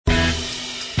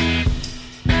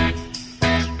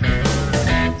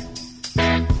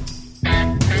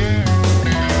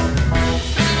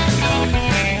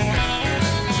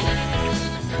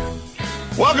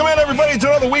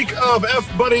another week of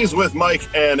F Buddies with Mike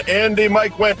and Andy.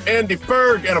 Mike went Andy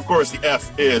Ferg, and of course the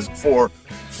F is for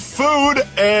food.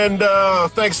 And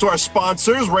thanks to our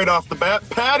sponsors right off the bat,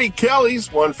 Patty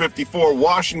Kelly's, 154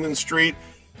 Washington Street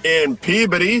in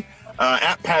Peabody,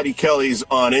 at Patty Kelly's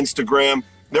on Instagram.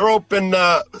 They're open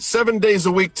 7 days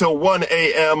a week till 1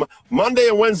 a.m. Monday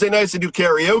and Wednesday nights they do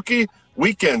karaoke.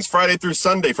 Weekends, Friday through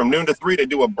Sunday from noon to 3, they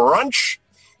do a brunch.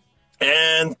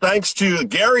 And thanks to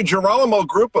Gary Girolamo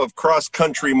Group of Cross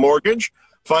Country Mortgage.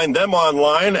 Find them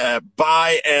online at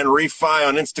Buy and Refi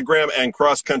on Instagram and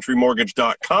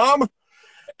crosscountrymortgage.com.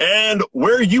 And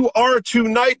where you are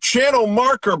tonight, Channel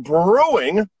Marker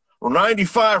Brewing,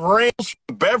 95 Rails,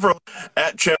 Beverly,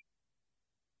 at Channel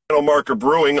Marker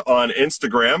Brewing on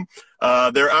Instagram.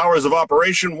 Their hours of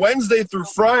operation, Wednesday through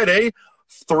Friday,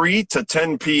 3 to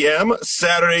 10 p.m.,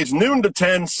 Saturdays noon to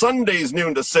 10, Sundays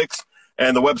noon to 6,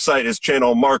 and the website is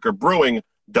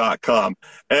channelmarkerbrewing.com.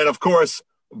 And, of course,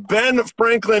 Ben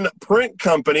Franklin Print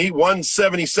Company,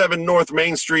 177 North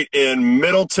Main Street in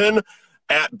Middleton,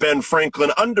 at Ben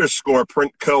Franklin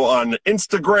 _Print Co. on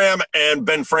Instagram, and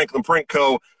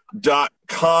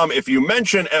benfranklinprintco.com. If you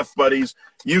mention F Buddies,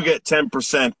 you get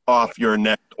 10% off your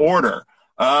next order.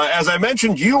 As I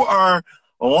mentioned, you are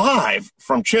live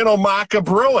from Channel Marker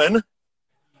Brewing.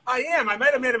 I am. I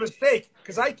might have made a mistake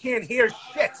because I can't hear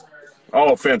shit.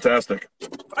 Oh, fantastic.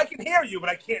 I can hear you, but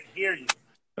I can't hear you.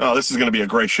 Oh, this is going to be a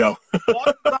great show.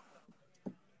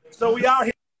 So we are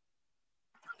here.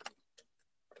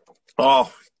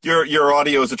 Oh, your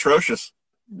audio is atrocious.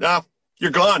 No,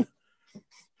 you're gone.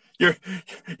 You're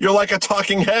like a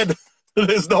talking head.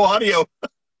 There's no audio.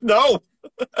 No,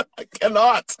 I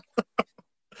cannot.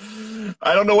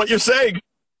 I don't know what you're saying.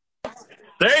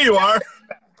 There you are.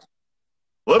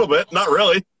 A little bit, not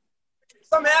really.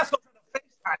 Some asshole trying to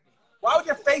FaceTime me. Why would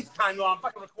you FaceTime while I'm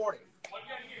fucking recording?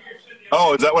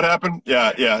 Oh, is that what happened?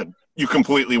 Yeah. You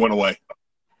completely went away.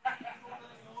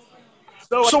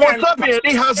 So what's up,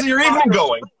 Andy? How's your evening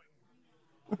going?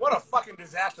 What a fucking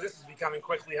disaster this is becoming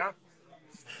quickly, huh?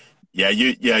 Yeah,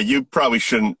 you probably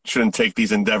shouldn't take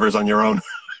these endeavors on your own.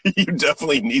 You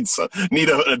definitely need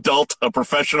an adult, a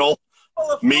professional.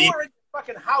 Well, if me. you were in your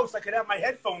fucking house, I could have my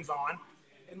headphones on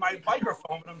and my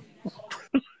microphone. But I'm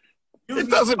it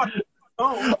doesn't.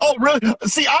 Oh, really?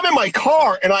 See, I'm in my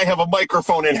car and I have a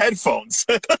microphone and headphones.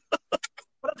 But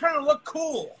I'm trying to look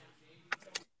cool.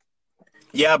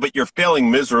 Yeah, but you're failing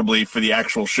miserably for the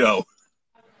actual show.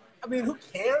 I mean, who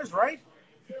cares, right?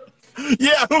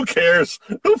 Yeah, who cares?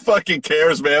 Who fucking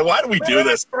cares, man? Why do we do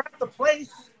this? We're at the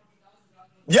place.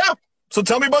 Yeah, so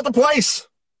tell me about the place.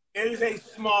 It is a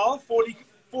small 40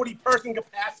 person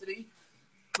capacity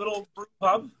little brew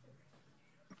pub.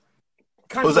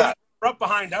 Who's that? Up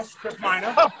behind us, Chris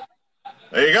Minor. Oh,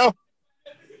 there you go.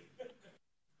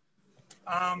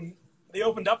 They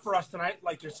opened up for us tonight,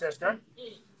 like your sister.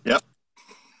 Yep.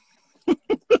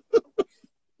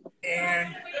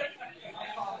 And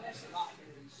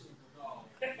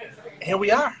here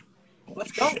we are.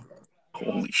 Let's go.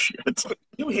 Holy shit.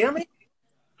 You hear me?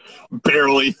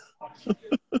 Barely.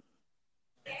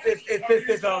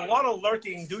 There's a lot of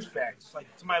lurking douchebags.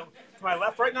 Like to my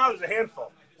left right now, there's a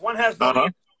handful. One has no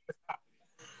ears.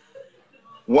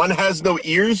 One has no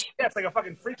ears? Yeah, it's like a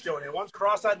fucking freak show in here. One's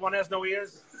cross-eyed, one has no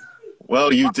ears.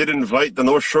 Well, you did invite the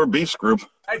North Shore Beefs group.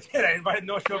 I did. I invited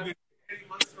North Shore Beefs.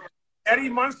 Eddie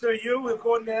Munster, you,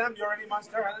 according to them, you're Eddie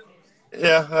Munster.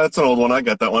 Yeah, that's an old one. I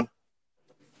got that one.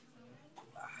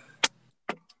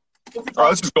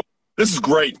 Oh, this is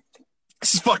great.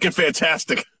 This is fucking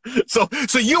fantastic. So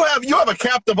you have a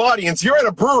captive audience. You're at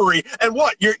a brewery, and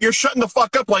what? You're shutting the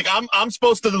fuck up like I'm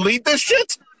supposed to lead this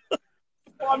shit?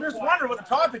 Well, I'm just wondering what the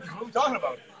topic is. What are we talking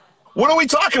about? What are we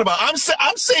talking about? I'm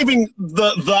saving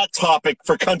that topic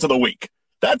for Cunt of the Week.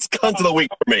 That's Cunt of the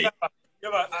Week for me.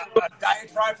 You have a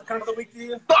diatribe for Cunt of the Week, do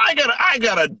you? I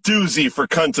got a doozy for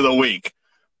Cunt of the Week.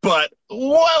 But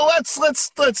well, let's not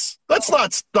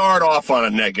start off on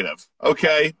a negative,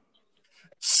 okay?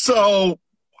 So,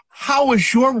 how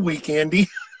was your week, Andy?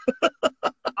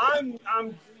 I'm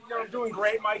doing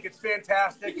great, Mike. It's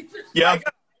fantastic. Yeah. I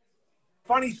got a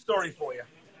funny story for you.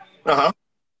 Uh-huh.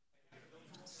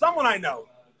 Someone I know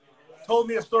told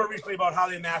me a story recently about how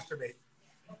they masturbate.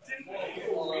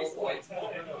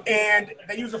 And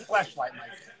they use a fleshlight,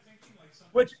 Mike.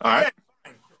 Which, again,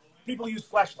 people use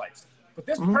fleshlights. But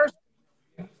this person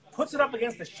puts it up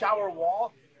against the shower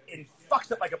wall and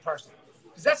fucks it like a person.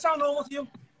 Does that sound normal to you?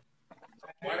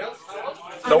 Nope.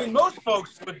 I mean, most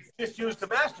folks would just use to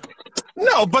masturbate.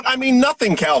 No, but I mean,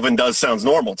 nothing Calvin does sounds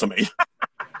normal to me.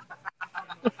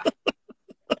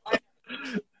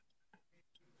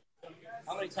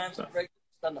 How many times have Greg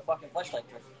done the fucking flashlight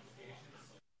trick?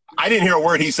 I didn't hear a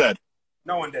word he said.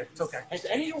 No one did. It's okay. Has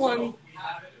anyone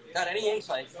got any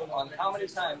insight on how many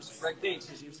times Greg Bates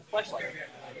has used a flashlight?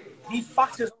 He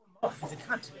fucks his own mouth. He's a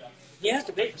cunt. He has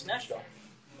to bait for Nashville.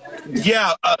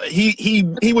 Yeah,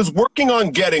 he was working on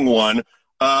getting one,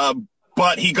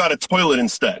 but he got a toilet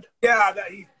instead. Yeah,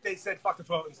 they said fuck the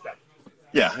toilet instead.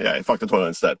 Yeah, fuck the toilet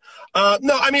instead.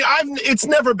 No, I mean, it's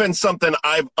never been something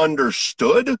I've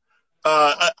understood.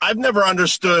 I've never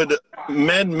understood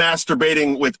men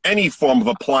masturbating with any form of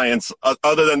appliance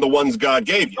other than the ones God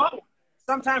gave you.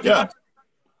 Sometimes,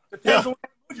 depends on what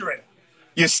mood you're in.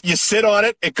 You sit on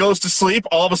it, it goes to sleep,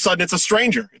 all of a sudden it's a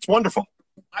stranger. It's wonderful.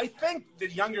 I think the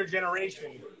younger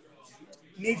generation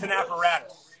needs an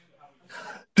apparatus.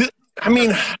 I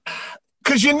mean,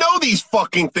 because these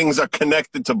fucking things are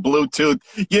connected to Bluetooth.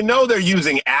 They're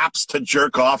using apps to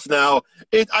jerk off now.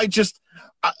 Hey!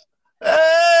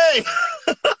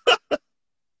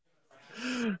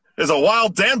 There's a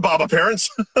wild Dan Bob appearance.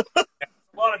 A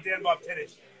lot of Dan Bob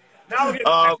titties. Now we're getting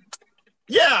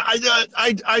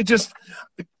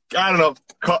I don't know.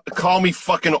 Call me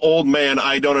fucking old man.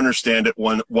 I don't understand it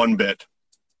one bit.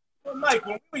 Well, Mike,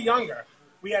 when we were younger,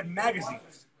 we had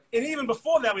magazines. And even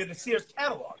before that, we had the Sears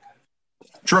catalog.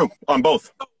 True, on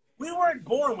both. So we weren't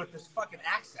born with this fucking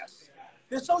access.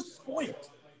 They're so spoiled.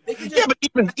 Yeah, but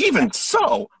even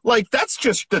so, like, that's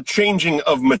just the changing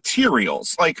of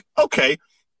materials. Like, okay,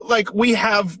 like, we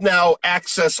have now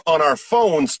access on our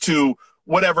phones to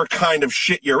whatever kind of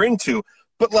shit you're into.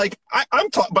 But, like, I'm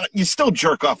talking about, you still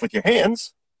jerk off with your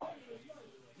hands. I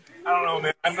don't know,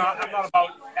 man. I'm not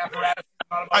about apparatus.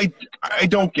 I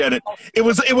don't get it. It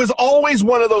was always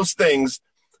one of those things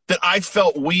that I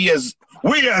felt we as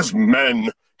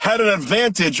men had an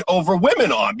advantage over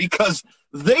women on, because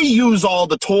they use all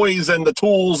the toys and the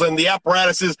tools and the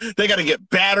apparatuses. They got to get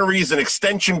batteries and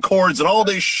extension cords and all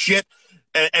this shit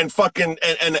and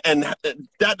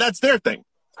that's their thing.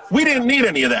 We didn't need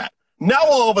any of that. Now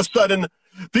all of a sudden,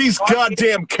 these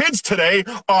goddamn kids today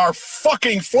are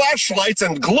fucking flashlights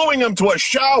and gluing them to a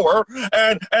shower,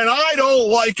 and I don't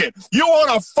like it. You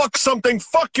want to fuck something,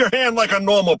 fuck your hand like a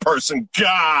normal person.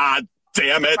 God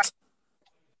damn it.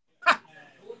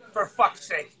 For fuck's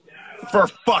sake. For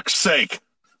fuck's sake.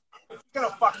 You're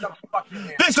gonna fuck something, fuck your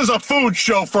hand. This is a food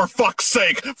show, for fuck's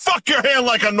sake. Fuck your hand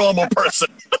like a normal person.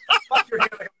 Fuck your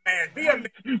hand like a man. Be a man.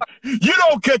 You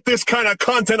don't get this kind of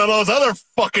content on those other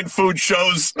fucking food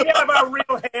shows. We have our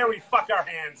real hair, we fuck our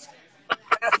hands.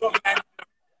 That's what men do.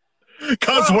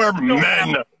 Because we're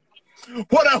men.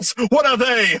 What else? What are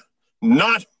they?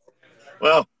 Not.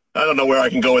 Well, I don't know where I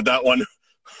can go with that one.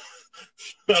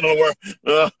 I don't know where.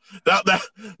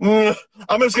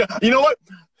 I'm just gonna. You know what?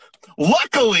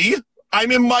 Luckily, I'm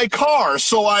in my car,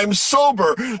 so I'm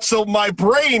sober. So my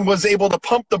brain was able to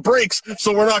pump the brakes,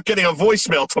 so we're not getting a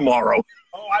voicemail tomorrow.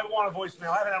 Oh, I want a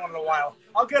voicemail. I haven't had one in a while.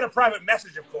 I'll get a private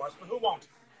message, of course, but who won't?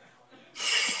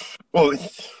 Well,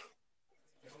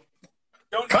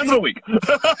 kind of a week.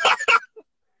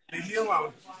 Leave me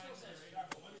alone.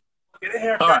 Get a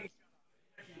haircut. All right.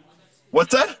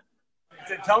 What's that? I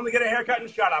said, tell him to get a haircut and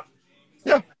shut up.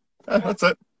 Yeah, that's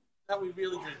it. How we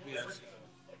really drink beers.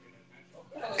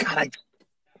 God,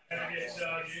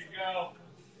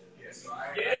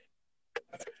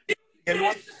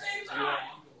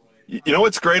 You know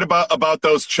what's great about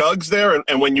those chugs there,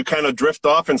 and when you kind of drift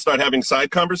off and start having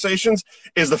side conversations,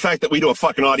 is the fact that we do a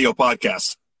fucking audio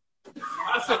podcast.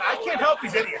 Listen, I can't help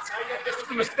these idiots. It's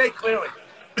a mistake, clearly.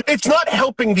 It's not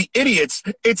helping the idiots.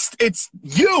 It's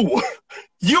you.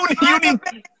 You need.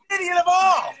 Idiot of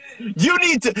all. You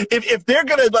need to, if they're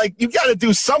gonna, like, you got to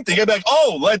do something. You're like,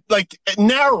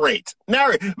 narrate.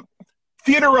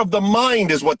 Theater of the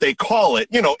mind is what they call it,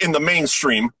 in the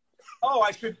mainstream. Oh,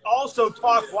 I should also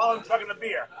talk while I'm chugging a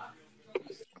beer.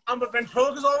 I'm a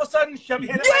ventriloquist all of a sudden. Shove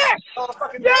your hand in my all the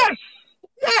fucking day.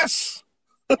 Yes.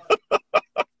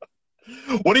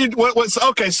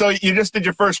 Okay, so you just did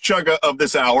your first chug of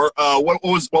this hour. What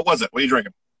was it? What are you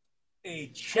drinking? A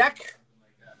Czech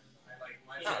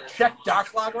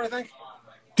dark lager, I think.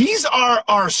 These are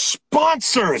our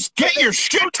sponsors. Get your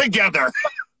shit together.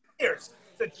 It's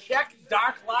a Czech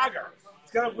dark lager.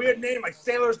 It's got a weird name like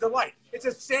Sailor's Delight. It's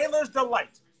a Sailor's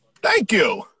Delight. Thank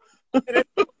you.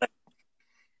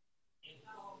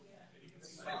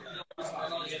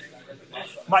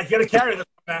 Mike, you gotta carry this,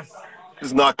 man. This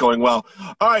is not going well.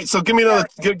 All right, so give me another.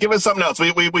 Give us something else.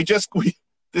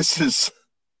 This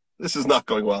is not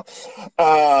going well.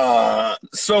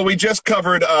 So we just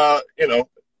covered,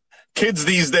 kids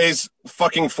these days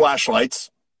fucking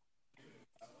flashlights.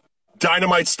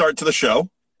 Dynamite start to the show.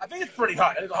 I think it's pretty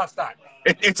hot. It's a hot start.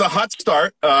 It's a hot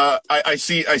start. I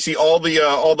see all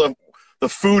the the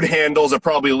food handles are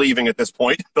probably leaving at this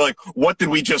point. They're like, what did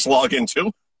we just log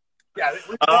into? Yeah,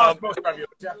 we lost most of our viewers.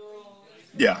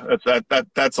 Yeah,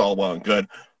 that's all well and good.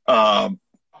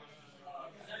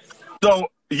 So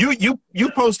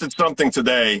you posted something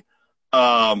today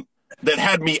that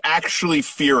had me actually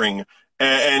fearing,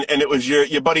 and it was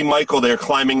your buddy Michael there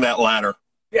climbing that ladder.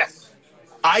 Yes.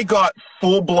 I got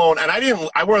full blown, and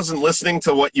I wasn't listening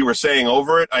to what you were saying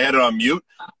over it. I had it on mute,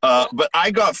 but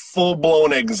I got full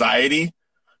blown anxiety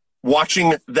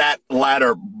watching that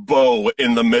ladder bow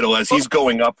in the middle as he's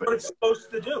going up. What it's supposed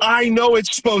to do. I know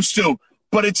it's supposed to,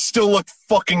 but it still looked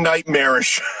fucking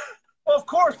nightmarish. Well, of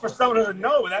course, for someone who doesn't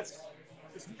know, that's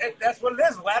what it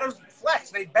is. Ladders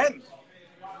flex, they bend.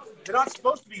 They're not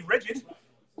supposed to be rigid.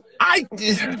 I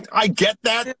get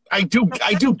that. I do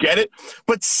get it.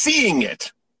 But seeing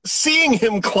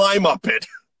him climb up it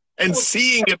and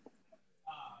seeing it.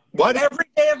 What? Every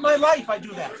day of my life I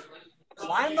do that.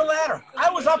 Climb the ladder. I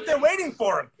was up there waiting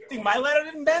for him. Think my ladder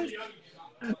didn't bend?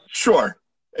 Sure.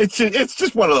 It's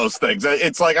just one of those things.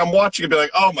 It's like I'm watching and be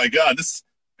like, oh my God, this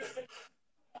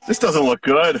doesn't look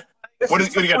good. What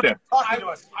do you got there? I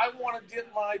want to get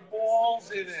my balls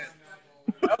in it.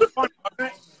 That was funny,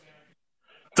 wasn't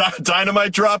it?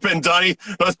 Dynamite drop in, Donnie.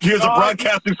 Here's a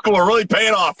broadcasting school really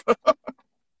paying off.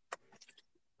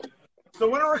 So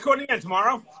when are we recording again?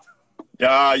 Tomorrow?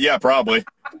 Yeah, probably.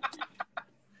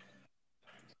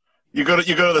 You go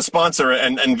to the sponsor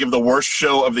and give the worst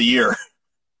show of the year.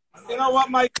 You know what,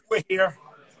 Mike? We're here.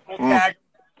 We'll tag.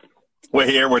 We're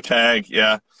here. We're tagged.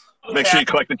 Yeah. Make sure you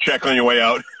collect the check on your way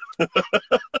out.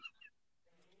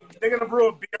 They're gonna brew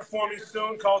a beer for me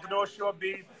soon called the North Shore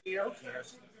Beer. Who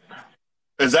cares?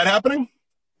 Is that happening?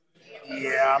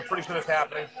 Yeah, I'm pretty sure it's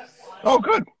happening. Oh,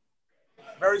 good.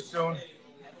 Very soon.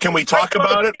 Can we talk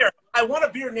about it? I want a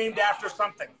beer named after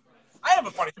something. I have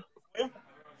a funny thing for you.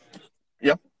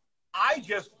 Yep. I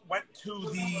just went to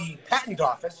the patent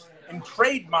office and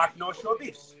trademarked North Shore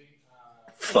Beefs.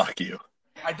 Fuck you.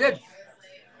 I did.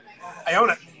 I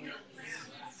own it.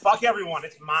 Fuck everyone.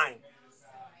 It's mine.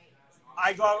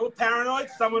 I got a little paranoid.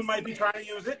 Someone might be trying to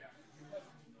use it.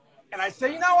 And I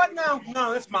say, you know what?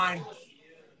 No, that's mine.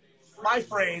 My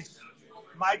phrase,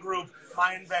 my group,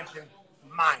 my invention,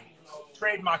 mine.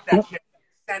 Trademark that shit.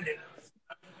 Send it.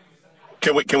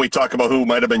 Can we talk about who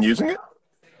might have been using it?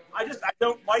 I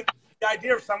don't like the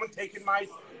idea of someone taking my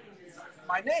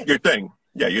name. Your thing.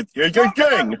 Yeah, your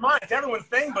thing. It's mine. It's everyone's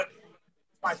thing, but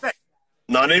it's my thing.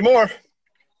 Not anymore.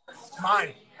 It's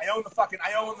mine. I own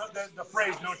the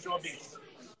phrase No Shore Beef.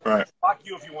 Right. Fuck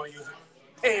you if you want to use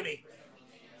it. Pay me.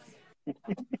 You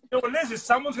know what it is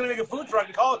someone's going to make a food truck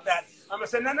and call it that. I'm going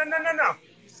to say, no.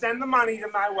 Send the money to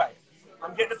my way.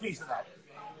 I'm getting a piece of that.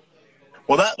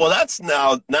 Well, that's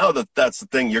now that's the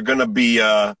thing. You're going to be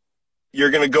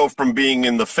you're going to go from being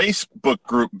in the Facebook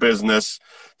group business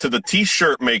to the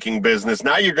T-shirt making business.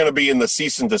 Now you're going to be in the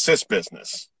cease and desist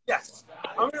business. Yes.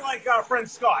 I'm going to be like our friend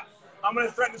Scott. I'm going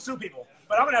to threaten to sue people,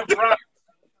 but I'm going to have grounds.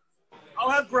 I'll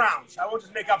have grounds. I won't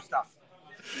just make up stuff.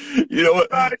 You know what?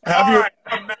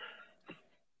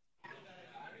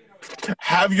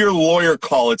 Have your lawyer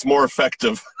call. It's more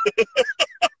effective.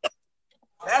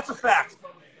 That's a fact.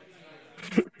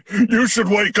 You should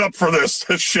wake up for this.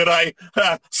 Should I?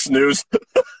 Snooze.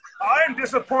 I am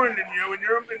disappointed in you and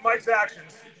in Mike's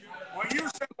actions. What you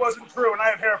said wasn't true, and I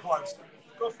have hair plugs.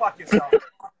 Go fuck yourself.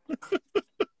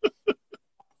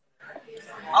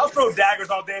 I'll throw daggers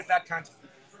all day at that cunt.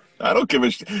 I don't give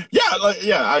a shit. Yeah,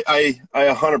 I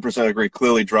 100% agree.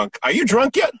 Clearly drunk. Are you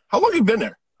drunk yet? How long have you been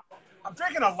there? I'm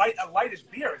drinking a lightish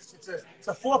beer. It's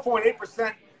a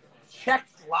 4.8% Czech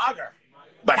lager.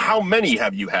 But how many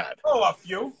have you had? Oh, a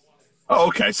few. Oh,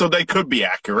 okay. So they could be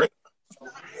accurate.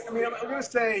 I mean, I'm going to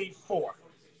say 4.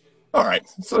 All right.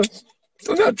 So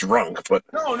not drunk, but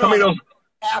no. How many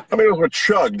of those were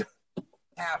chugged?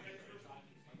 Happy.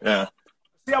 Yeah.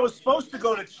 See, I was supposed to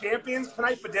go to Champions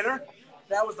tonight for dinner.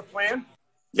 That was the plan.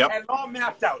 Yep. I had it all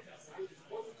mapped out.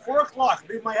 4 o'clock,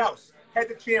 leave my house. Head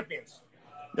to Champions.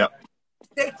 Yep.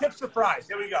 Day tip surprise.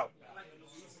 Here we go.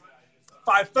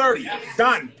 5:30.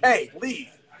 Done. Pay. Leave.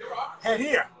 Head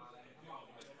here.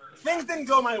 Things didn't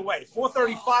go my way.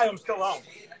 4:35. I'm still home.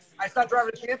 I start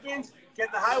driving to Champions. Get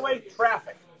in the highway.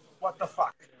 Traffic. What the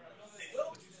fuck?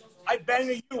 I bang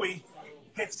a Yui.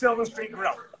 Hit Sylvan Street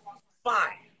Grill.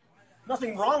 Fine.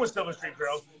 Nothing wrong with Sylvan Street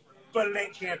Grill, but it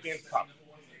ain't Champions Pub.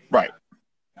 Right.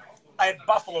 I had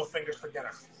buffalo fingers for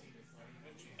dinner.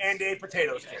 And a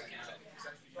potatoes can.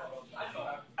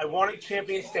 I wanted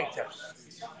Champion steak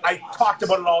tips. I talked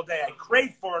about it all day. I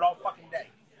craved for it all fucking day.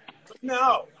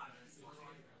 No.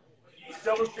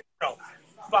 Sylvan Street Grill.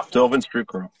 Buffalo. Sylvan Street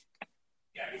Grill.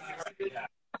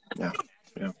 Yeah.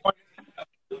 Yeah.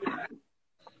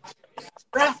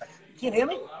 Traffic. You can't hear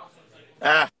me?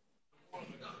 Ah.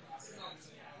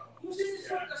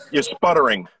 You're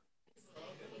sputtering.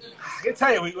 I can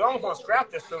tell you, we almost want to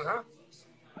scrap this soon, huh?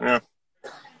 Yeah.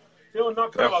 Feeling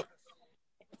not good about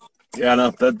this. Yeah,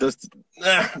 no,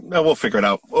 no, we'll figure it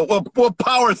out. We'll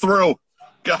power through.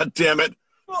 God damn it.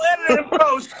 We'll edit it in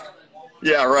post.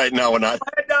 Yeah, right. No, we're not.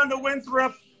 Head down to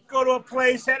Winthrop, go to a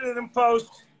place, edit it in post.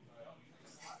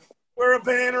 Wear a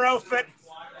banana outfit.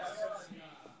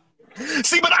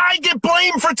 See, but I get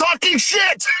blamed for talking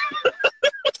shit.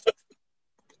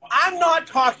 I'm not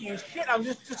talking shit. I'm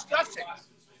just discussing.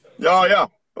 Oh yeah,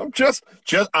 I'm just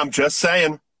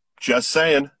saying. Just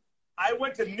saying. I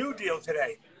went to New Deal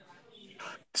today.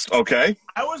 Okay.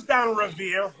 I was down in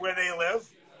Revere where they live.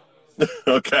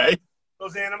 Okay.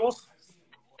 Those animals.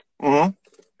 Mm-hmm.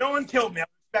 No one killed me. I was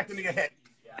expecting to get hit.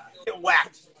 Get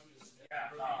whacked.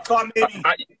 Thought maybe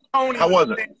Tony. How was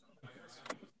it?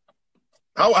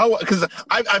 How? Because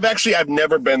I've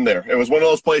never been there. It was one of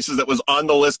those places that was on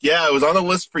the list. Yeah, it was on the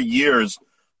list for years,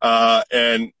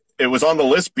 and it was on the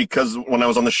list because when I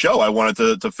was on the show, I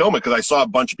wanted to film it because I saw a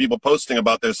bunch of people posting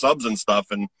about their subs and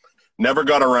stuff, and never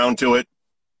got around to it.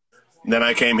 And then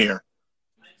I came here.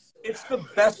 It's the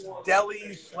best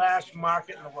deli /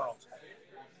 market in the world.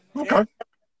 Okay.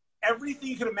 Everything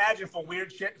you can imagine for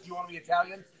weird shit if you want to be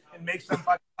Italian and make some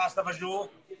fucking pasta fagioli.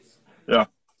 Yeah.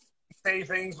 Say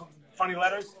things with funny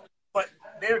letters. But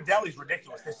their deli's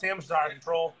ridiculous. Their sandwiches are out of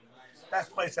control.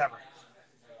 Best place ever.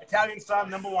 Italian sub,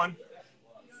 #1.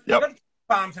 Yep. I got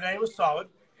palm today. It was solid.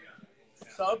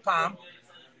 Solid palm.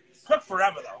 Took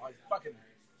forever, though. Like, fucking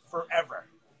forever.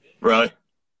 Really?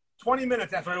 20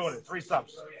 minutes after I ordered 3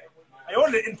 subs. I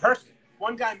ordered it in person.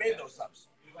 One guy made those subs.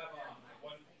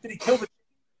 Did he kill the...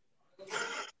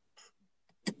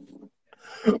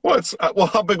 Well,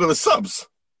 how big were the subs?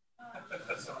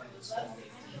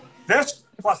 This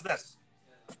plus this.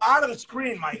 Out of the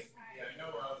screen, Mike.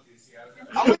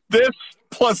 This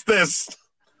plus this.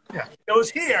 Yeah. It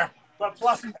was here, but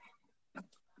plus...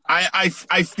 I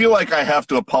feel like I have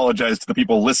to apologize to the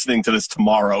people listening to this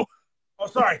tomorrow. Oh,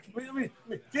 sorry.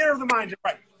 Theater of the mind, you're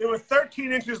right. They were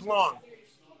 13 inches long.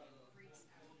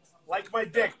 Like my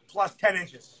dick, plus 10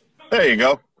 inches. There you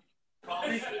go.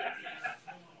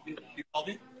 You called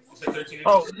me? You said 13 inches?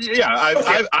 Oh, yeah.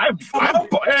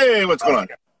 Hey, what's going on?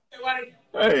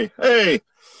 Hey.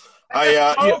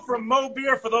 From Mo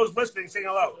Beer for those listening, saying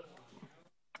hello.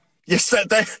 You said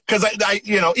that because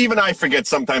even I forget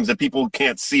sometimes that people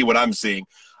can't see what I'm seeing.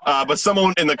 But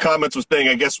someone in the comments was saying,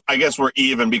 I guess we're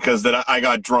even because that I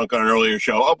got drunk on an earlier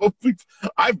show.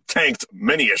 I've tanked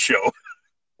many a show.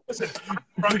 Listen,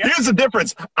 here's the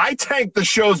difference. I tanked the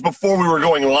shows before we were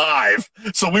going live,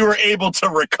 so we were able to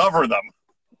recover them.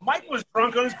 Mike was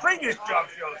drunk on his previous job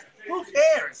shows. Who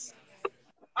cares?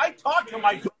 I talked to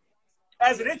Mike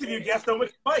as an interview guest on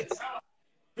Wicked Bites.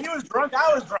 He was drunk.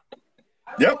 I was drunk.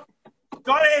 Yep.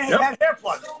 Got had hair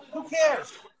plugs. Who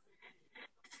cares?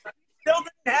 Still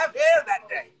didn't have hair that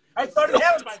day. I thought he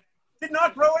had it by then. Did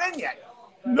not grow it in yet.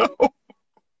 No.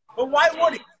 But why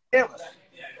would he? Hairless.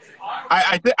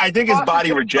 I think his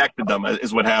body rejected them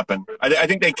is what happened. I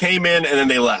think they came in and then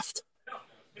they left.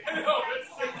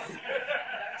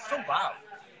 So wow.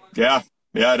 Yeah,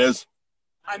 it is.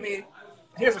 I mean,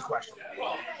 here's a question.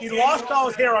 He lost all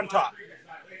his hair on top.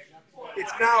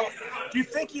 It's now, do you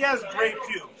think he has gray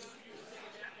pubes?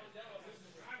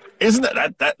 Isn't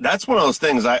that's one of those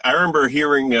things I remember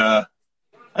hearing, I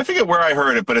forget where I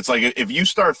heard it, but it's like if you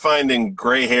start finding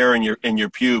gray hair in your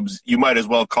pubes, you might as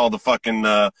well call the fucking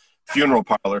funeral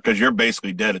parlor because you're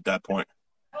basically dead at that point.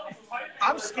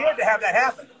 I'm scared to have that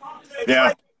happen. It's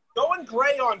like going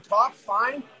gray on top,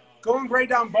 fine. Going gray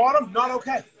down bottom, not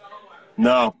okay.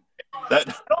 No.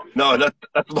 That's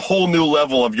a whole new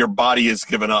level of your body is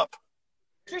given up.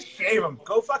 Just shave him.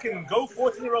 Go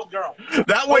 14-year-old girl.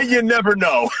 That way you never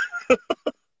know.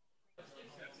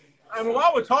 I mean,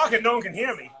 while we're talking, no one can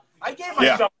hear me. I gave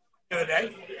myself the other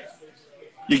day.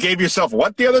 You gave yourself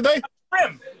what the other day?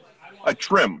 A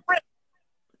trim. A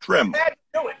trim. I had to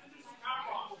do it.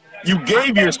 You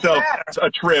gave yourself a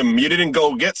trim. You didn't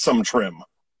go get some trim.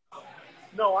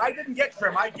 No, I didn't get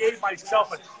trim. I gave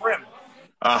myself a trim.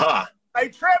 Uh-huh. I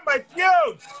trimmed my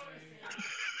pubes.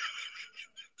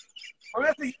 I'm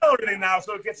going to have to yell at it now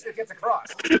so it gets across.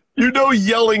 You know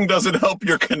yelling doesn't help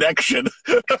your connection.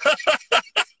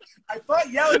 I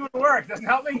thought yelling would work. Doesn't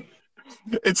help me?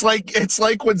 It's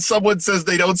like when someone says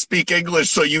they don't speak English,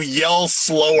 so you yell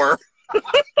slower.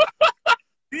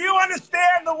 Do you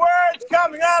understand the words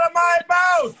coming out of my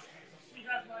mouth?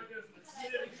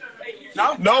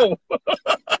 No? No.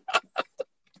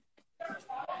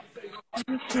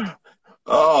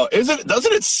 Oh,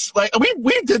 doesn't it like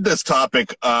we did this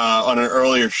topic on an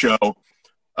earlier show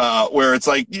where it's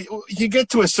like you get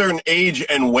to a certain age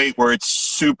and weight where it's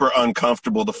super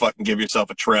uncomfortable to fucking give yourself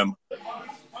a trim.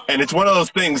 And it's one of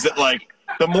those things that like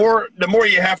the more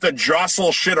you have to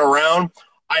jostle shit around,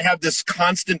 I have this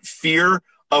constant fear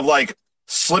of like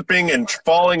slipping and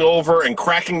falling over and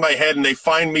cracking my head, and they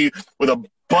find me with a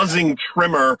buzzing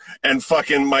trimmer and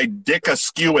fucking my dick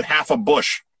askew with half a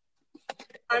bush.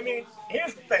 I mean,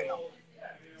 here's the thing, though.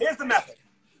 Here's the method.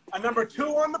 A number 2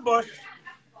 on the bush.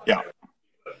 Yeah.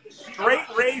 Straight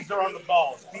razor on the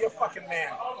balls. Be a fucking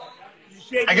man. You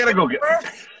shave I gotta go get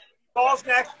first, balls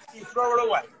next, you throw it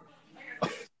away.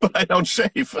 But I don't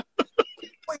shave.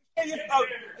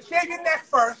 Shave your neck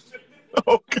first.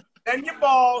 Okay. Then your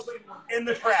balls in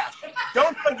the trash.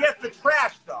 Don't forget the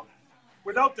trash, though.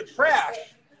 Without the trash,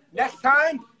 next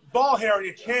time, ball hair on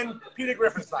your chin, Peter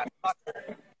Griffin style.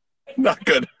 Not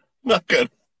good. Not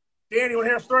good. Danny, want to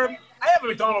hear a story? I have a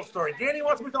McDonald's story. Danny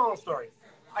wants a McDonald's story.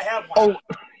 I have one.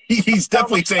 Oh, he's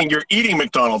definitely saying you're eating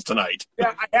McDonald's tonight.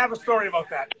 Yeah, I have a story about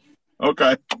that.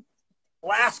 Okay.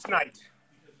 Last night,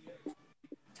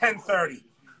 10:30,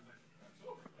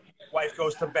 wife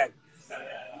goes to bed.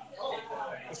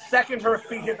 The second her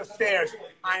feet hit the stairs,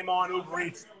 I'm on Uber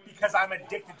Eats because I'm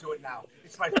addicted to it now.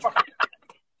 It's my fucking...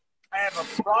 I have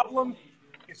a problem.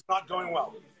 It's not going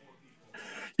well.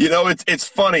 You know, it's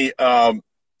funny.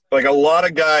 Like a lot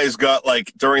of guys got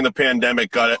like during the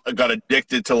pandemic got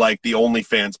addicted to like the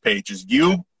OnlyFans pages.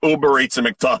 You, Uber Eats, and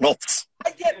McDonald's.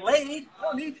 I get laid.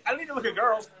 I don't need to look at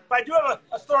girls, but I do have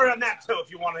a story on that too if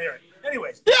you want to hear it.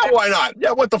 Anyways. Yeah, why not?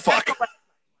 Yeah, what the fuck?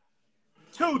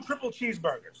 2 triple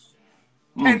cheeseburgers.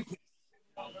 10 piece.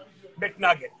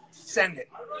 McNugget. Send it.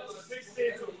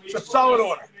 It's a solid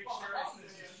order.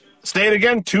 Say it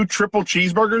again. 2 triple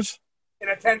cheeseburgers In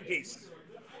a 10-piece.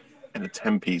 and a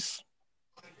 10-piece.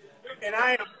 And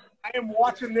I am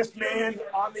watching this man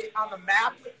on the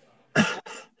map.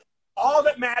 All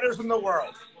that matters in the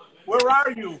world. Where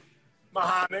are you,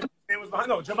 Muhammad? It was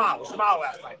Jamal. It was Jamal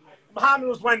last night. Muhammad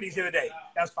was Wendy's the other day.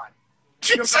 That's fine.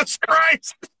 Jesus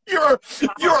Christ! You're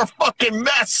a fucking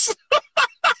mess.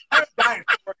 I'm dying.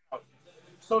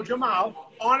 So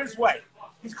Jamal, on his way,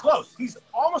 he's close. He's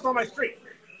almost on my street.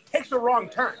 Takes a wrong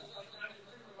turn.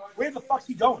 Where the fuck's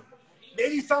he going?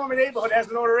 Maybe someone in the neighborhood has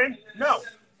an order in? No.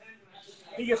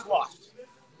 He gets lost.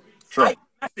 Sure. I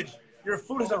message, your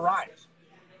food has arrived.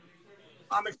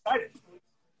 I'm excited.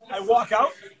 I walk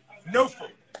out, no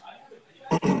food.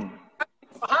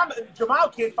 Jamal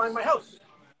can't find my house.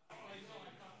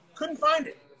 Couldn't find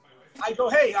it. I go,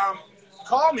 hey,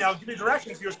 call me. I'll give you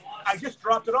directions. He goes, I just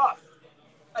dropped it off.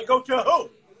 I go, to who?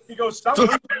 He goes,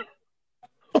 someone.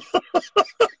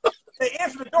 They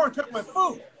answered the door and took my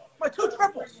food. My 2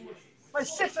 triples. My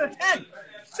 6 and a 10.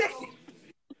 60.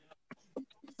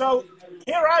 So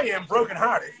here I am,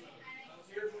 brokenhearted.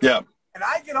 Yeah. And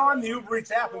I get on the Uber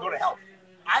Eats app and go to help.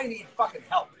 I need fucking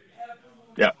help.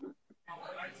 Yeah.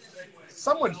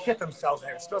 Someone shit themselves in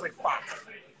here. It smells like fox.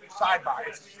 Sidebar.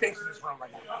 It stinks in this room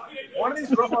right now. One of these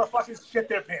girl motherfuckers shit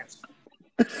their pants.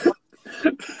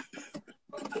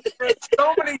 There's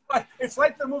so many. It's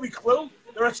like the movie Clue.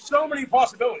 There are so many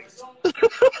possibilities.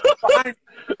 Behind,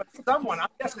 but someone, I'm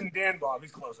guessing Dan Bob,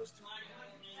 he's closest.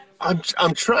 I'm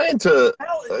trying to.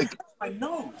 Like, my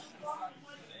nose.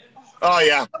 Oh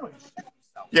yeah.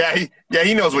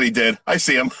 He knows what he did. I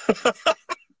see him.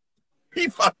 he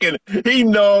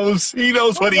knows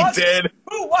what he did.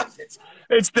 Who was it?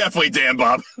 It's definitely Dan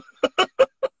Bob.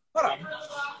 What up?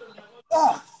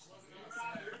 Oh.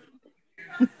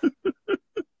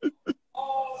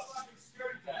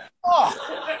 Oh.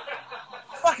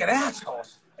 Fucking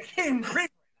assholes. I can't even breathe.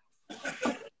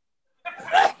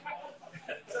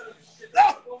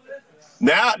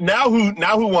 Now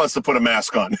who wants to put a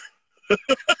mask on?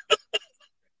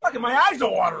 Fucking my eyes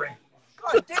are watering.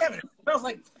 God damn it. It smells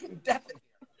like fucking death in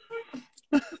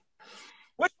here.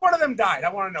 Which one of them died? I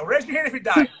want to know. Raise your hand if you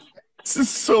died. This is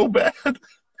so bad.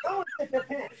 No one shit their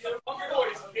pants.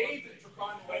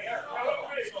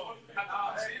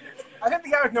 I think the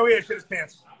guy with no ears shit his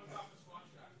pants.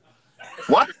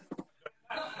 What?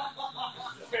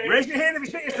 Raise your hand if you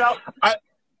shit yourself.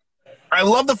 I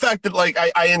love the fact that like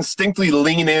I instinctively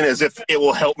lean in as if it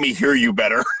will help me hear you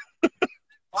better.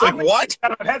 It's like, what? I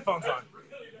have headphones on.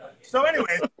 So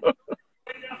anyway,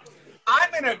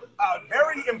 I'm in a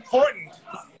very important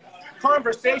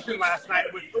conversation last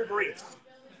night with Uber Eats.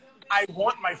 I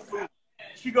want my food.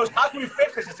 She goes, how can we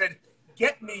fix this? I said,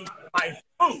 get me my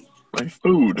food. My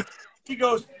food. She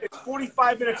goes, it's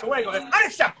 45 minutes away. I go, that's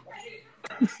unacceptable.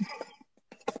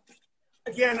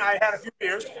 Again, I had a few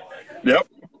beers. Yep.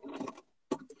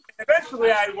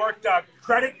 eventually I worked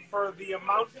credit for the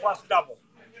amount plus double.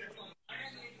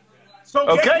 So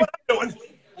Okay. guess what I'm doing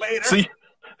later?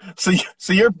 So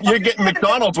you're getting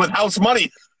McDonald's with house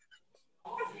money.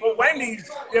 Well, Wendy's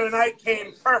the other night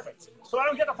came perfect, so I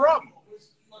don't get the problem.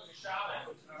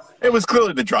 It was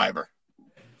clearly the driver.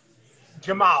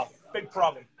 Jamal, big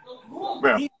problem.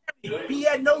 Yeah. He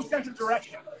had no sense of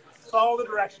direction. Follow the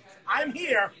directions. I'm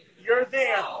here. You're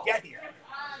there. Get here.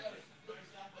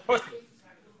 Pussy.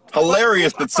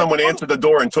 Hilarious that someone answered the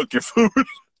door and took your food.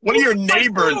 What are your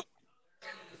neighbors?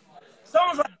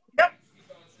 Someone's like, yep.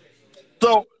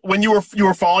 So when you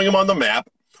were following him on the map,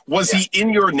 was he in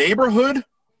your neighborhood?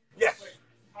 Yes.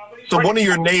 So one of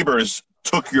your neighbors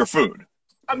took your food.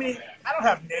 I mean, I don't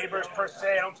have neighbors per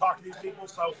se. I don't talk to these people,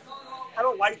 so I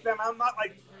don't like them. I'm not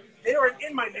like they were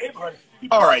in my neighborhood.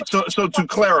 All right. So to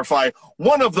clarify,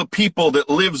 one of the people that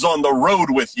lives on the road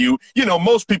with you,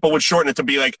 most people would shorten it to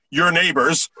be like your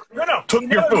neighbors. No.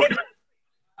 Took your food.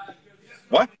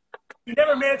 What? You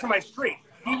never made it to my street.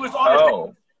 He was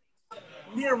on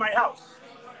near my house.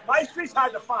 My street's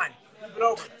hard to find.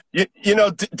 Over.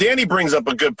 Danny brings up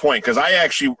a good point because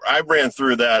I ran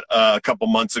through that a couple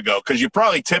months ago because you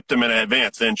probably tipped him in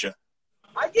advance, didn't you?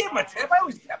 I gave him a tip. I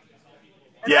always tip.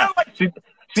 And yeah.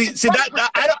 See that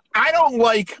I don't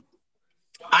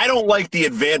like the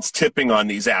advanced tipping on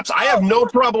these apps. I have no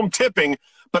problem tipping,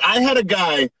 but I had a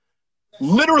guy.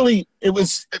 Literally,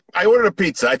 I ordered a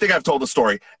pizza. I think I've told the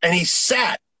story, and he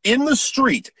sat in the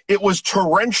street. It was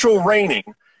torrential raining.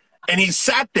 And he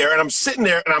sat there, and I'm sitting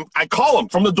there, and I call him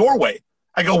from the doorway.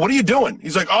 I go, what are you doing?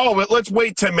 He's like, oh, let's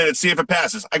wait 10 minutes, see if it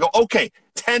passes. I go, okay,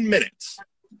 10 minutes.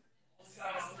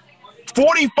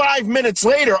 45 minutes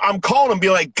later, I'm calling him, be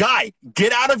like, guy,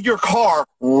 get out of your car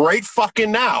right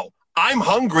fucking now. I'm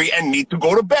hungry and need to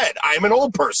go to bed. I'm an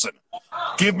old person.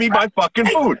 Give me my fucking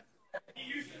food.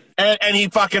 And he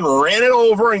fucking ran it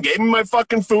over and gave me my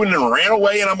fucking food and then ran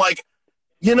away. And I'm like,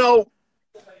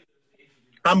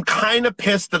 I'm kind of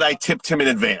pissed that I tipped him in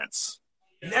advance.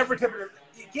 Never tip him.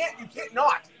 You can't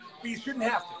not. But you shouldn't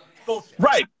have to. It's bullshit.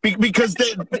 Right, because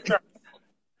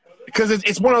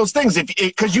it's one of those things.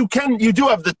 Because you do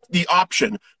have the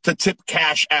option to tip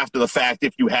cash after the fact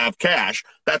if you have cash.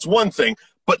 That's one thing.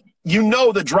 But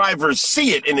the drivers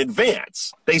see it in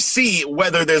advance. They see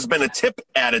whether there's been a tip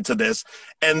added to this,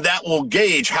 and that will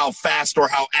gauge how fast or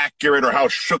how accurate or how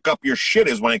shook up your shit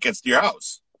is when it gets to your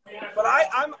house. But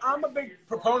I'm a big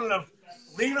proponent of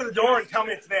leave it at the door and tell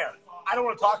me it's there. I don't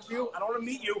want to talk to you. I don't want to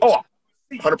meet you. Oh,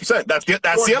 100%. That's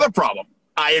the other problem.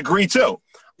 I agree too.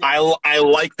 I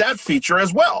like that feature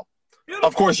as well. Beautiful.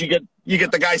 Of course, you get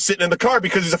the guy sitting in the car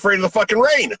because he's afraid of the fucking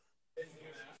rain.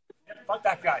 Fuck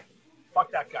that guy.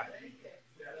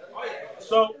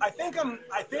 So I think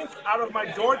out of my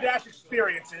DoorDash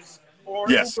experiences or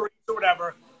Uber Eats or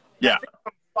whatever, yeah,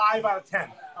 I'm 5 out of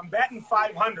 10. I'm batting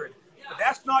 500. But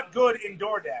that's not good in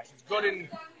DoorDash. It's good in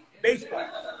baseball.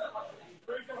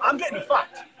 I'm getting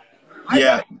fucked.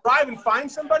 I drive and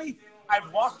find somebody.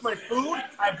 I've lost my food.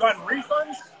 I've gotten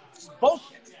refunds. It's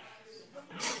bullshit.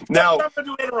 Now, that's what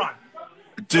I'm going to do later on.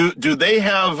 Do they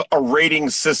have a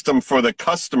rating system for the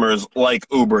customers like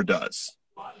Uber does?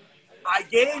 I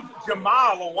gave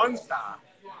Jamal a 1-star.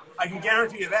 I can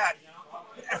guarantee you that.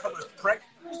 Effortless prick.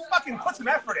 Just fucking put some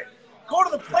effort in. Go to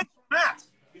the place for that.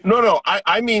 No.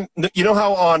 I mean, you know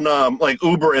how on like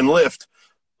Uber and Lyft,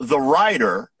 the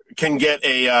rider can get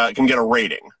a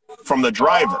rating from the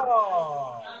driver,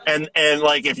 and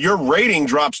like if your rating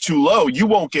drops too low, you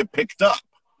won't get picked up.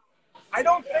 I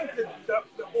don't think that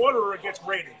the orderer gets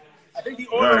rated. I think the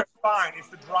orderer is fine. It's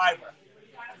the driver.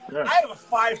 Yeah. I have a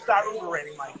 5-star Uber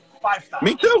rating, Mike. 5 stars.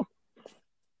 Me too.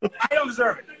 I don't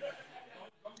deserve it,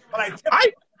 but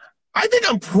I think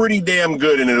I'm pretty damn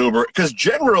good in an Uber because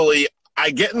generally I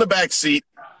get in the back seat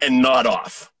and nod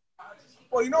off.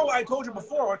 Well, I told you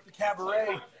before, I went to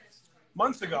Cabaret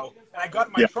months ago, and I got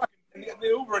in my truck and the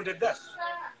Uber and did this.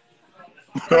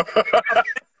 I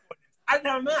didn't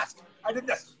have a mask. I did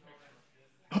this.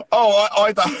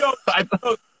 I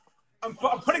thought. I'm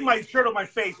putting my shirt on my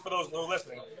face for those who are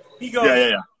listening. He goes,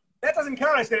 yeah. That doesn't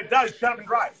count. I said, it does. Shut up and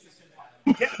drive.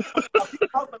 I'll keep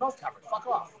my mouth covered. Fuck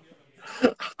off.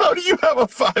 How do you have a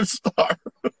 5-star?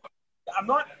 I'm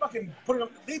not fucking putting them.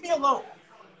 Leave me alone.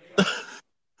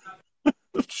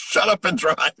 Shut up and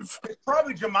drive. It's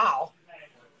probably Jamal.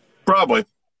 Probably.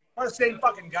 Or the same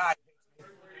fucking guy.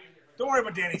 Don't worry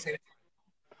about Danny saying it.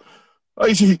 Oh,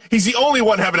 he's the only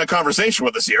one having a conversation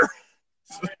with us here.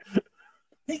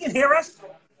 He can hear us.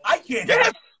 I can't hear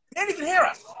him. Danny can hear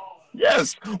us.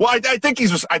 Yes. Well, I think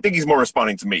he's more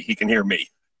responding to me. He can hear me.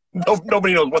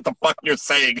 Nobody knows what the fuck you're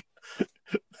saying.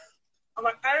 I'm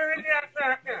like,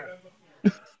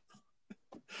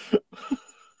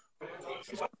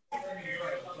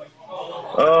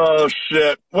 Oh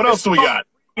shit! What else do we got?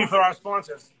 for our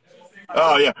sponsors.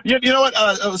 Oh yeah, you know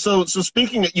what? So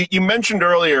speaking, you mentioned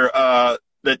earlier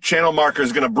that Channel Marker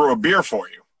is going to brew a beer for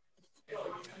you.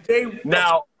 They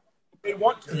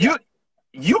want to.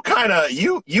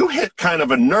 You hit kind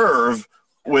of a nerve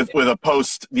with a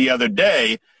post the other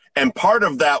day, and part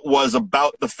of that was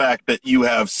about the fact that you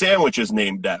have sandwiches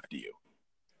named after you.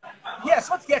 Yes,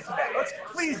 let's get to that. Let's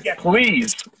please get to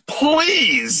Please,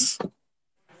 please.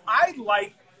 I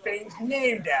like things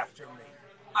named after me.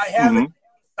 I have the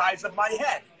size of my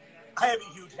head. I have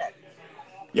a huge head.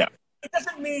 Yeah. It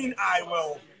doesn't mean I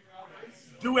will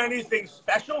do anything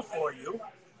special for you.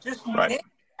 Just name Right. it.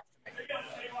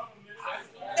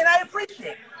 And I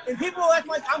appreciate it. And people act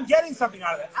like I'm getting something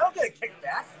out of it. I don't get a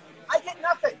kickback. I get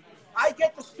nothing. I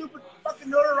get the stupid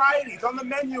fucking notorieties on the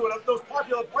menu of those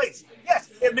popular places. Yes,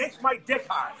 it makes my dick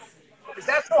hard. Is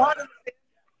that so hard to understand?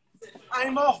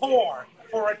 I'm a whore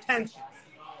for attention.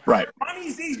 Right.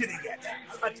 Money's easy to get.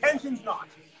 Attention's not.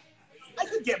 I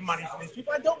could get money from these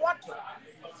people. I don't want to.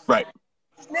 Right.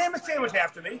 Just name a sandwich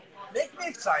after me. Make me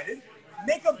excited.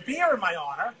 Make a beer in my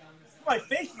honor. Put my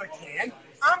face in the can.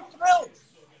 I'm thrilled.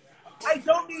 I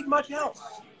don't need much else.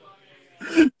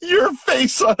 Your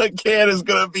face on a can is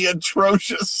going to be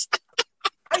atrocious.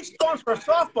 I sponsor a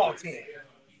softball team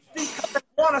because I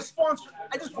want to sponsor.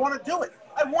 I just want to do it.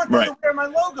 I want them to wear my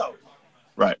logo.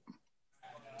 Right.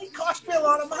 It costs me a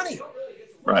lot of money.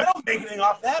 Right. I don't make anything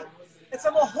off that.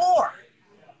 I'm a whore.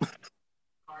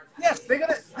 Yes, they're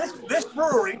gonna. This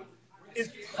brewery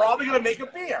is probably gonna make a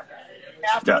beer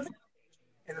after the beef,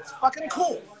 and it's fucking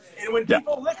cool. And when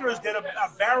Depot Liquors did a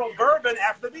barrel bourbon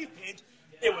after the beef page,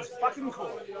 it was fucking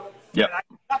cool. Yeah. And I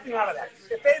get nothing out of that.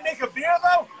 If they make a beer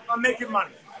though, I'm making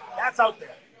money. That's out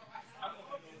there.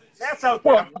 That's out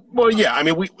there. Well, yeah. I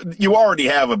mean, you already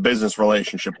have a business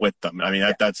relationship with them. I mean,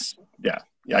 that's yeah,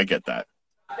 I get that.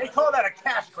 They call that a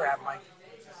cash grab, Mike.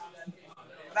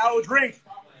 And I will drink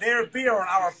their beer on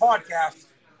our podcast,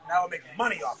 and I will make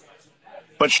money off it.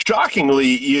 But shockingly,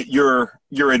 you're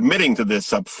admitting to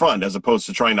this up front as opposed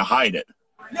to trying to hide it.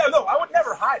 No, I would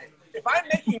never hide it. If I'm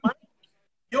making money,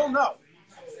 you'll know.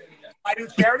 I do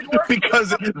charity work.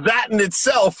 Because that in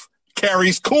itself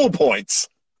carries cool points.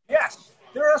 Yes.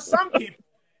 There are some people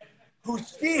who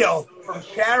steal from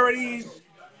charities,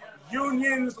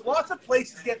 unions, lots of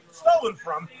places get stolen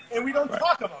from, and we don't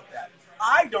talk about that.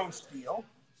 I don't steal.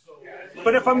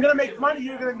 But if I'm going to make money,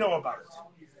 you're going to know about it.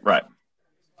 Right.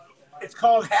 It's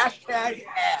called hashtag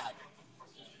ad.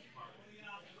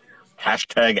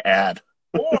 Hashtag ad.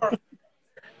 Or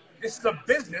this is a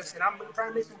business, and I'm trying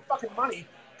to make some fucking money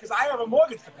because I have a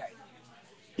mortgage to pay.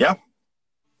 Yeah.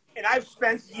 And I've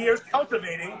spent years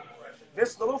cultivating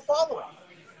this little following.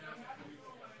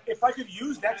 If I could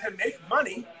use that to make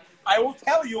money, I will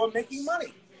tell you I'm making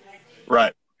money.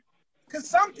 Right. Because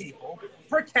some people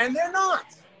pretend they're not.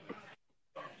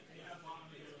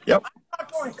 Yep. I'm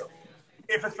not going to.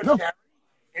 If it's for charity,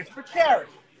 it's for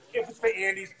charity. If it's for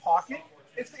Andy's pocket,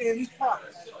 it's for Andy's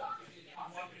pockets.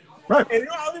 Right. And you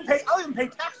know, I'll even pay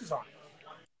taxes on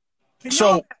it.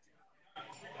 So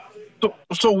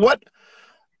what?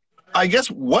 I guess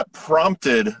what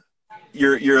prompted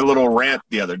your little rant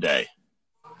the other day?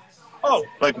 Oh,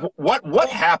 like what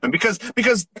happened?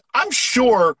 Because I'm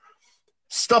sure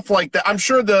stuff like that. I'm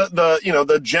sure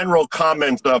the general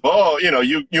comment of, oh,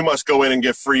 you must go in and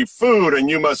get free food, and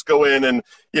you must go in and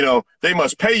they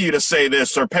must pay you to say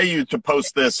this or pay you to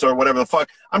post this or whatever the fuck.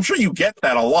 I'm sure you get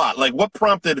that a lot. Like, what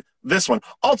prompted this one?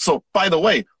 Also, by the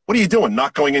way, what are you doing?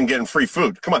 Not going in and getting free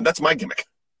food? Come on, that's my gimmick.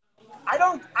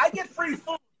 I get free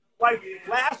food. Like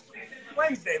last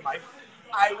Wednesday, Mike,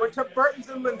 I went to Burton's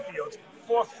and Linfield's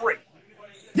for free.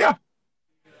 Yeah.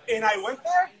 And I went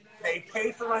there. They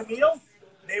paid for my meal.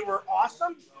 They were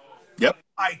awesome. Yep.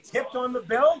 I tipped on the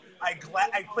bill. I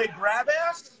played grab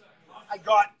ass. I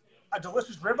got a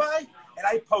delicious ribeye, and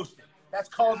I posted. That's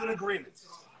called an agreement.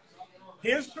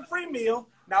 Here's the free meal.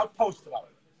 Now post about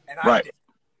it. And I did.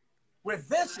 With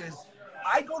this is,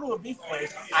 I go to a beef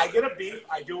place. I get a beef.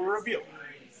 I do a review.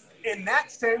 In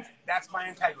that sense, that's my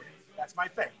integrity. That's my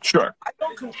thing. Sure. I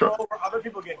don't control where other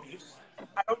people get beefs.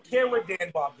 I don't care where Dan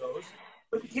Bob goes.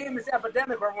 It became this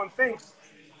epidemic where everyone thinks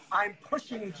I'm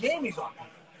pushing Jamie's on people.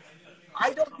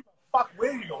 I don't give a fuck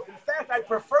where you go. In fact, I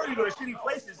prefer you go to shitty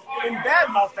places and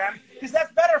badmouth them because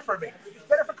that's better for me. It's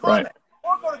better for comment.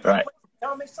 Or go to good places and tell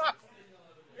them they suck.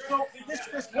 So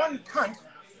this one cunt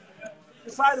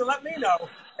decided to let me know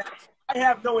that I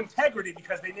have no integrity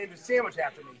because they named a sandwich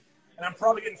after me, and I'm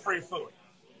probably getting free food.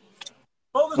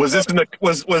 Was this in the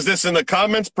was this in the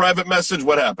comments, private message?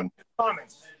 What happened?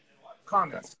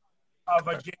 Comments of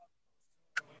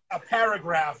a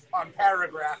paragraph on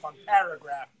paragraph on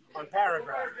paragraph on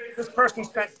paragraph. This person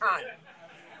spent time.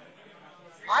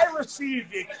 I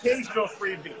received the occasional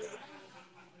free beef.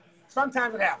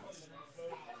 Sometimes it happens.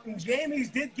 And Jamie's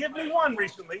did give me one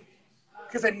recently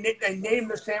because I named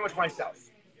the sandwich myself.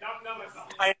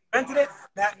 I invented it.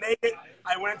 Matt made it.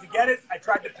 I went to get it. I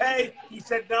tried to pay. He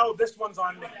said, no, this one's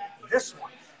on me. This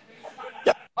one.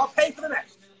 Yeah. I'll pay for the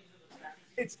next.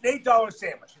 It's an $8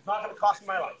 sandwich. It's not going to cost me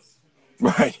my life.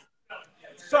 Right.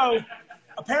 So,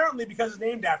 apparently, because it's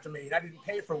named after me and I didn't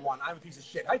pay for one, I'm a piece of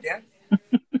shit. Hi, Dan.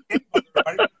 He's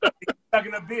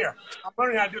chugging a beer. I'm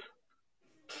learning how to do it.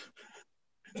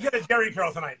 You get a Jerry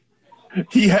curl tonight.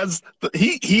 He has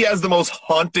the most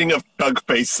haunting of chug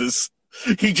faces.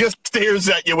 He just stares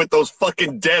at you with those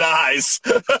fucking dead eyes.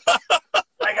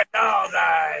 Like a doll's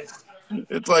eyes.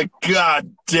 It's like,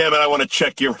 God damn it, I want to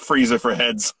check your freezer for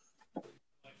heads.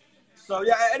 So,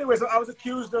 yeah, anyways, I was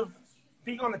accused of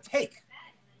being on the take.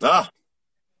 Ah.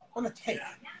 On the take.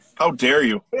 How dare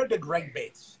you? Compared to Greg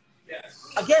Bates.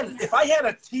 Again, if I had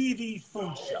a TV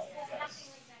food show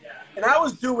and I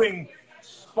was doing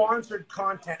sponsored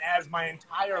content as my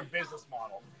entire business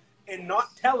model and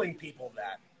not telling people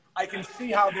that, I can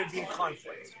see how there'd be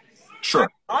conflict. Sure.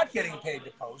 I'm not getting paid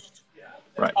to post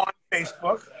right. on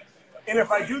Facebook. And if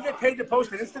I do get paid to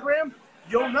post on Instagram,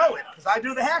 you'll know it because I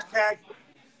do the hashtag.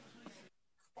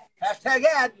 Hashtag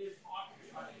ad.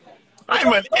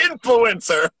 I'm an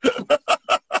influencer.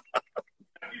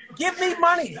 Give me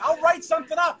money. I'll write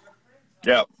something up.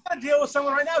 Yeah. I got to deal with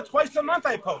someone right now. Twice a month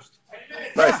I post.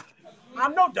 Right. Yeah,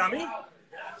 I'm no dummy.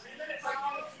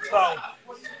 So,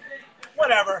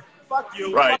 whatever. Fuck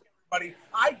you. Right. Fuck everybody.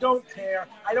 I don't care.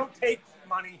 I don't take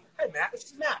money. Hey, Matt. This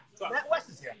is Matt. Matt West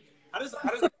is here. How does this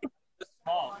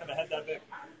small have a head that big?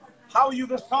 How are you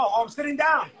this tall? Oh, I'm sitting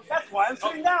down. That's why I'm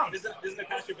sitting down. Isn't it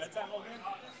past your bedtime over here?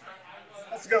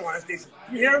 That's a good one. That's decent.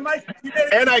 You hear him, Mike? You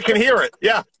and I can hear it.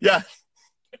 Yeah, yeah.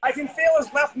 I can feel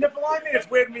his left nipple on me. It's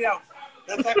weirding me out.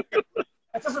 That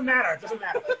doesn't matter. It doesn't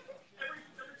matter.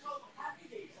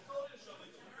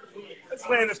 Let's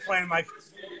land this plane, Mike.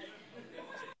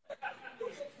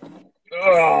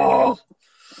 Oh.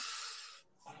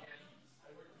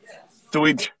 Do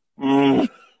we?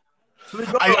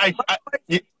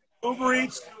 Uber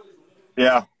Eats.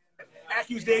 Yeah.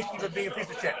 Accusations of being a piece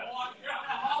of shit.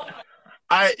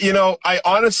 I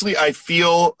honestly, I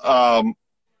feel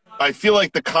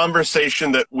like the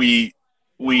conversation that we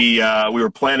were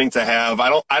planning to have,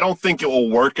 I don't think it will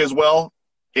work as well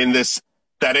in this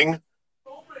setting.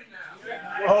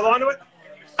 We'll hold on to it?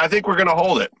 I think we're going to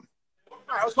hold it. All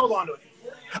right, let's hold on to it.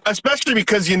 Especially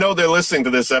because they're listening to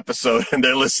this episode and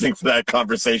they're listening for that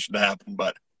conversation to happen.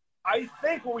 But I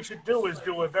think what we should do is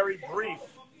do a very brief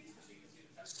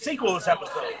sequel to this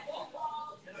episode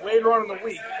later on in the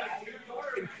week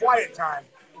in quiet time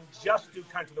and just do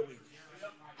Cunt of the Week.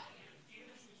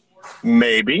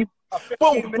 Maybe.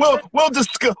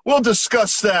 We'll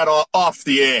discuss that off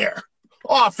the air.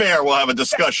 Off air, we'll have a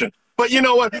discussion. But you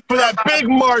know what? For that big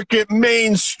market,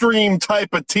 mainstream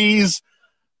type of tease,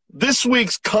 this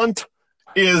week's cunt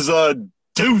is a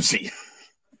doozy.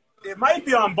 It might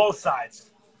be on both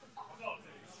sides.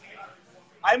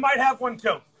 I might have one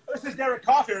too. This is Derek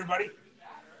Coffee, everybody.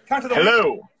 Cunt of the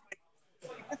Hello. Week.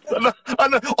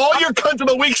 All your cunt of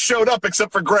the week showed up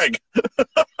except for Greg.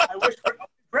 I wish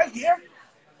Greg here.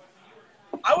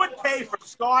 I would pay for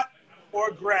Scott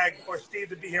or Greg or Steve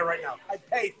to be here right now. I'd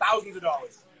pay thousands of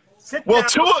dollars. Sit down.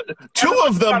 Two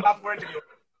of them.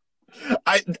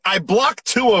 I blocked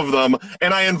two of them,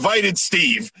 and I invited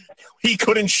Steve. He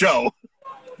couldn't show.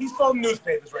 He's folding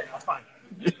newspapers right now. It's fine.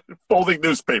 Folding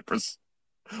newspapers.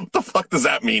 What the fuck does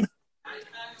that mean?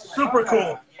 Super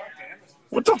cool.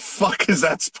 What the fuck is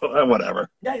that? Whatever.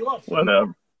 Yeah, he was.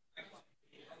 Whatever.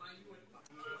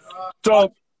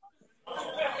 So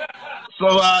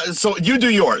you do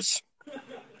yours.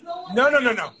 No.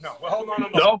 We're holding on to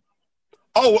both. No.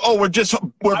 Oh, I want to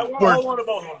hold on to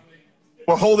both of them.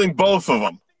 We're holding both of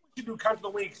them. We should do Cunt of the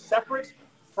Week separate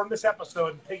from this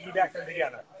episode and piggyback them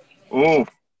together. Ooh.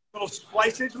 Little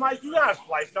splicage, Mike. You got a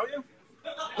splice, don't you?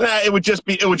 Nah, it would just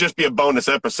be a bonus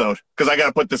episode because I got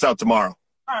to put this out tomorrow.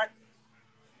 All right.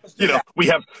 Let's do that. We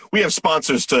have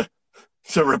sponsors to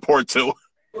report to.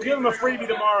 We'll give them a freebie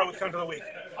tomorrow with Cunt of the Week.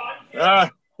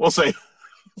 We'll see.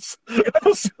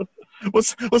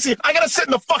 We'll see. I gotta sit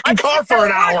in the fucking car for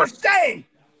an hour. Staying.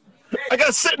 I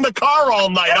gotta sit in the car all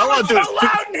night. I want to do it. So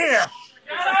loud in here.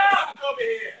 Shut up over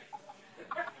here.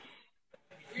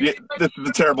 Yeah, this is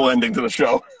a terrible ending to the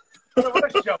show.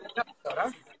 What a show. Episode,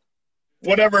 huh?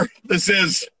 whatever this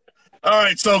is. All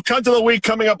right, so Cunt of the Week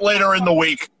coming up later in the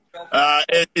week.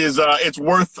 It's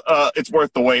worth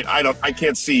the wait. I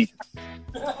can't see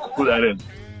who that is.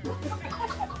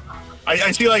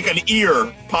 I see like an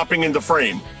ear popping into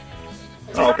frame.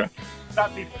 Oh, okay.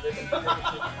 Not people.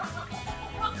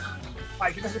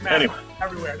 Like, it doesn't matter. Anyway.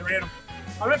 Everywhere. They're random.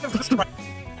 I'm not just the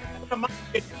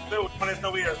when there's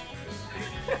no ears.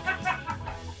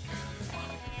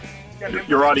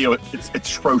 Your audio, it's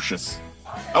atrocious.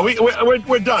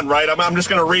 We're done, right? I'm just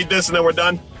going to read this and then we're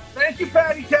done. Thank you,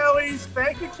 Patty Kelly's.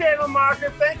 Thank you, Channel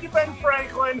Market. Thank you, Ben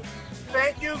Franklin.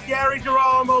 Thank you, Gary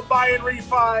Girolamo, Buy and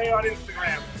Refi on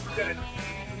Instagram. We did it.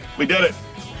 We did it.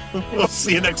 We'll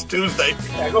see you next Tuesday.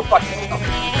 Yeah, go fuck yourself.